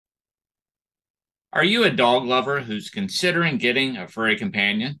Are you a dog lover who's considering getting a furry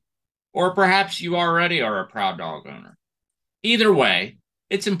companion? Or perhaps you already are a proud dog owner? Either way,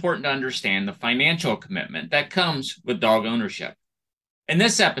 it's important to understand the financial commitment that comes with dog ownership. In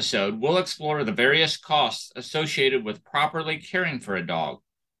this episode, we'll explore the various costs associated with properly caring for a dog,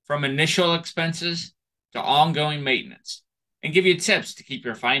 from initial expenses to ongoing maintenance, and give you tips to keep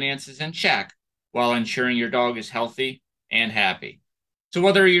your finances in check while ensuring your dog is healthy and happy. So,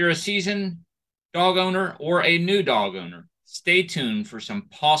 whether you're a seasoned dog owner or a new dog owner, stay tuned for some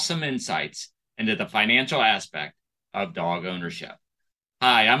pawesome insights into the financial aspect of dog ownership.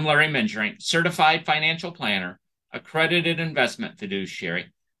 Hi, I'm Larry Mengerink, certified financial planner, accredited investment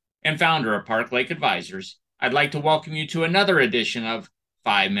fiduciary, and founder of Park Lake Advisors. I'd like to welcome you to another edition of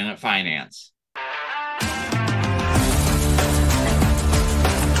 5-Minute Finance.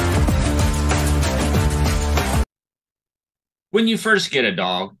 When you first get a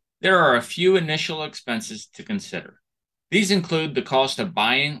dog, there are a few initial expenses to consider. These include the cost of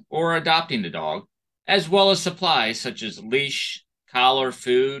buying or adopting the dog, as well as supplies such as leash, collar,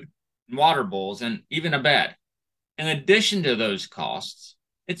 food, water bowls, and even a bed. In addition to those costs,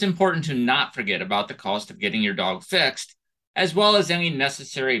 it's important to not forget about the cost of getting your dog fixed, as well as any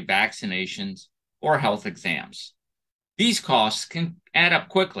necessary vaccinations or health exams. These costs can add up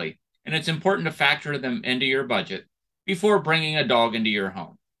quickly, and it's important to factor them into your budget before bringing a dog into your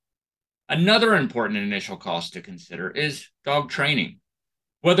home. Another important initial cost to consider is dog training.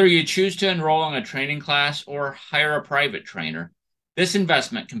 Whether you choose to enroll in a training class or hire a private trainer, this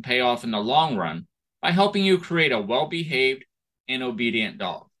investment can pay off in the long run by helping you create a well-behaved and obedient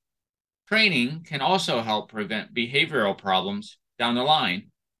dog. Training can also help prevent behavioral problems down the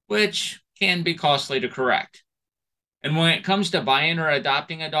line, which can be costly to correct. And when it comes to buying or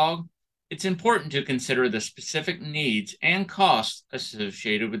adopting a dog, it's important to consider the specific needs and costs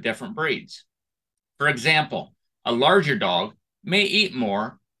associated with different breeds. For example, a larger dog may eat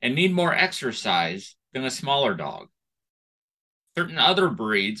more and need more exercise than a smaller dog. Certain other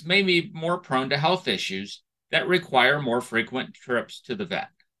breeds may be more prone to health issues that require more frequent trips to the vet.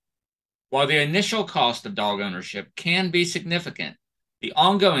 While the initial cost of dog ownership can be significant, the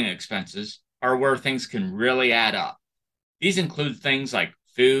ongoing expenses are where things can really add up. These include things like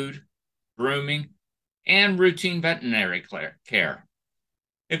food, grooming, and routine veterinary care.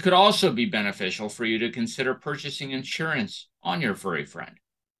 It could also be beneficial for you to consider purchasing insurance on your furry friend.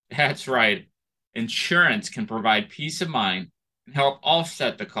 That's right, insurance can provide peace of mind and help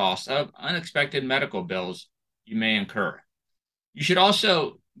offset the cost of unexpected medical bills you may incur. You should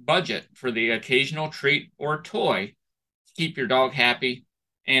also budget for the occasional treat or toy to keep your dog happy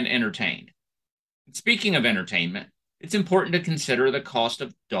and entertained. And speaking of entertainment, it's important to consider the cost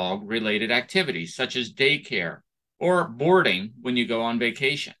of dog-related activities such as daycare or boarding when you go on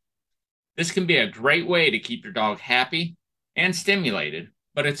vacation. This can be a great way to keep your dog happy and stimulated,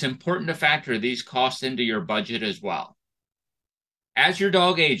 but it's important to factor these costs into your budget as well. As your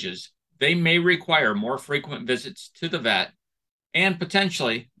dog ages, they may require more frequent visits to the vet and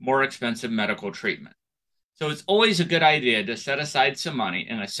potentially more expensive medical treatment. So it's always a good idea to set aside some money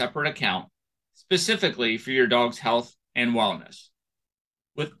in a separate account specifically for your dog's health and wellness.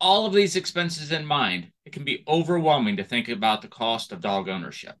 With all of these expenses in mind, it can be overwhelming to think about the cost of dog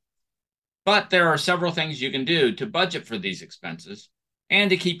ownership. But there are several things you can do to budget for these expenses and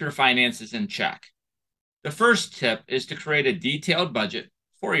to keep your finances in check. The first tip is to create a detailed budget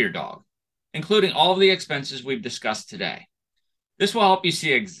for your dog, including all of the expenses we've discussed today. This will help you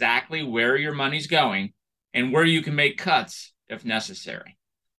see exactly where your money's going and where you can make cuts if necessary.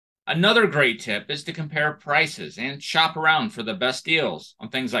 Another great tip is to compare prices and shop around for the best deals on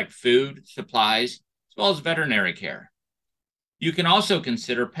things like food, supplies, as well as veterinary care. You can also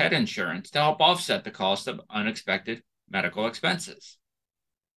consider pet insurance to help offset the cost of unexpected medical expenses.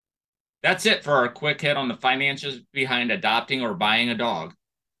 That's it for our quick hit on the finances behind adopting or buying a dog.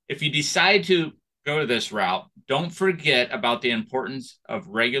 If you decide to go this route, don't forget about the importance of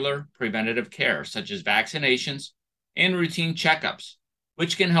regular preventative care, such as vaccinations and routine checkups,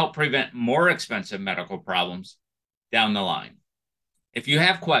 which can help prevent more expensive medical problems down the line. If you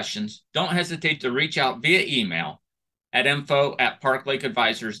have questions, don't hesitate to reach out via email at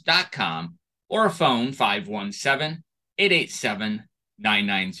info@parklakeadvisors.com or phone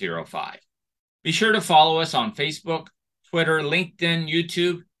 517-887-9905. Be sure to follow us on Facebook, Twitter, LinkedIn,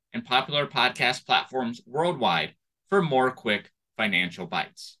 YouTube, and popular podcast platforms worldwide for more quick financial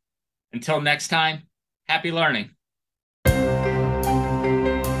bites. Until next time, happy learning.